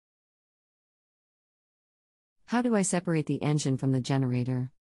How do I separate the engine from the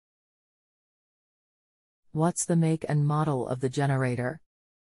generator? What's the make and model of the generator?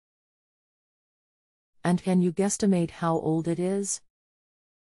 And can you guesstimate how old it is?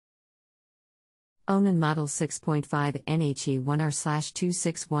 Onan Model 6.5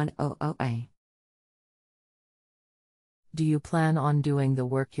 NHE1R/26100A. Do you plan on doing the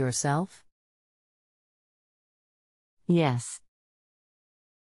work yourself? Yes.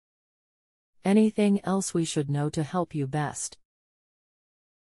 Anything else we should know to help you best?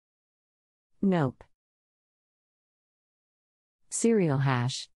 Nope. Serial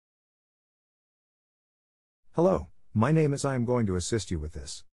hash. Hello, my name is. I am going to assist you with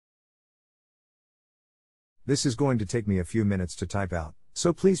this. This is going to take me a few minutes to type out,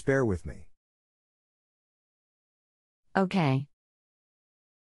 so please bear with me. Okay.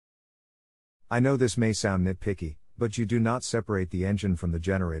 I know this may sound nitpicky, but you do not separate the engine from the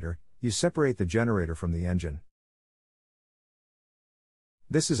generator, you separate the generator from the engine.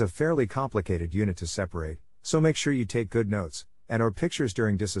 This is a fairly complicated unit to separate, so make sure you take good notes, and/or pictures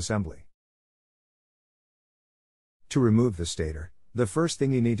during disassembly. To remove the stator, the first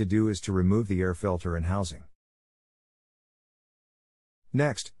thing you need to do is to remove the air filter and housing.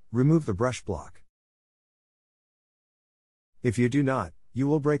 Next, remove the brush block. If you do not, you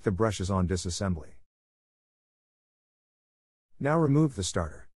will break the brushes on disassembly. Now remove the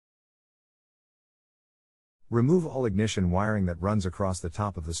starter. Remove all ignition wiring that runs across the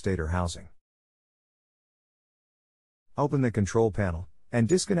top of the stator housing. Open the control panel, and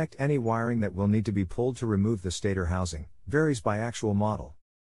disconnect any wiring that will need to be pulled to remove the stator housing, varies by actual model.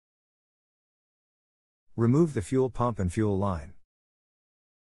 Remove the fuel pump and fuel line.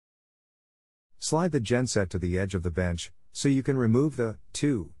 Slide the genset to the edge of the bench, so you can remove the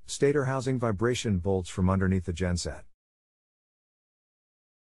 2 stator housing vibration bolts from underneath the genset.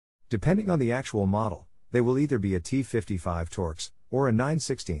 Depending on the actual model, they will either be a T55 Torx, or a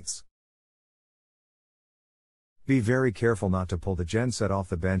 9/16. Be very careful not to pull the genset off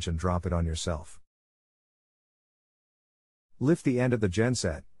the bench and drop it on yourself. Lift the end of the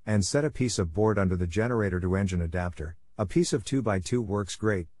genset, and set a piece of board under the generator to engine adapter. A piece of 2x2 works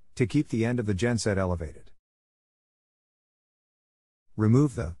great, to keep the end of the genset elevated.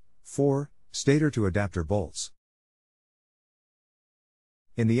 Remove the 4 stator to adapter bolts.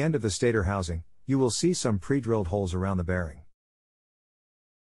 In the end of the stator housing, you will see some pre-drilled holes around the bearing.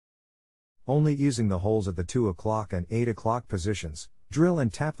 Only using the holes at the 2 o'clock and 8 o'clock positions, drill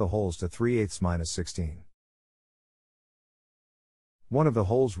and tap the holes to 3/8-16. One of the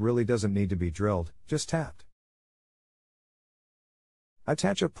holes really doesn't need to be drilled, just tapped.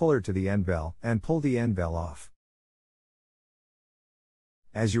 Attach a puller to the end bell, and pull the end bell off.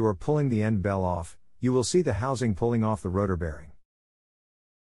 As you are pulling the end bell off, you will see the housing pulling off the rotor bearing.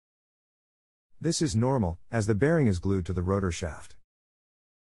 This is normal, as the bearing is glued to the rotor shaft.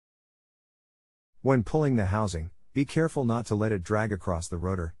 When pulling the housing, be careful not to let it drag across the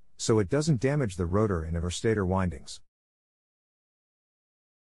rotor, so it doesn't damage the rotor and/or stator windings.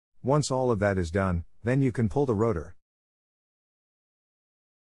 Once all of that is done, then you can pull the rotor.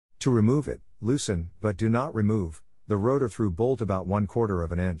 To remove it, loosen, but do not remove, the rotor through bolt about 1/4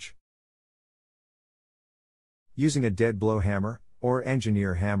 of an inch. Using a dead blow hammer, or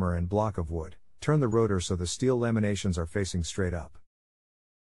engineer hammer and block of wood, turn the rotor so the steel laminations are facing straight up.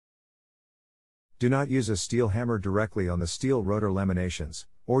 Do not use a steel hammer directly on the steel rotor laminations,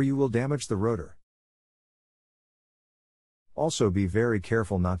 or you will damage the rotor. Also be very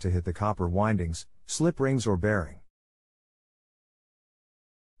careful not to hit the copper windings, slip rings or bearing.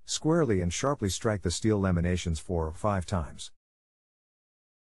 Squarely and sharply strike the steel laminations 4 or 5 times.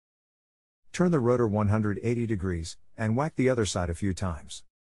 Turn the rotor 180 degrees, and whack the other side a few times.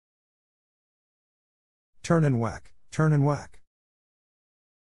 Turn and whack, turn and whack.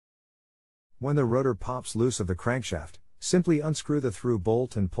 When the rotor pops loose of the crankshaft, simply unscrew the through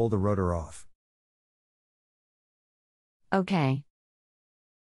bolt and pull the rotor off. Okay.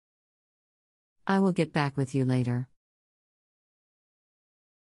 I will get back with you later.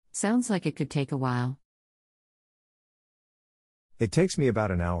 Sounds like it could take a while. It takes me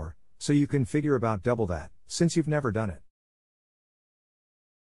about an hour, so you can figure about double that, since you've never done it.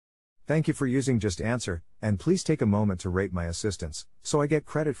 Thank you for using JustAnswer, and please take a moment to rate my assistance, so I get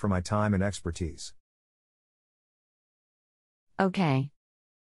credit for my time and expertise. Okay.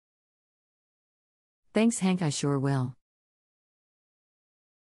 Thanks, Hank, I sure will.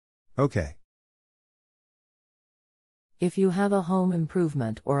 Okay. If you have a home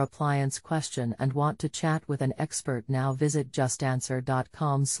improvement or appliance question and want to chat with an expert now, visit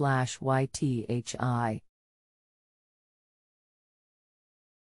justanswer.com/ythi.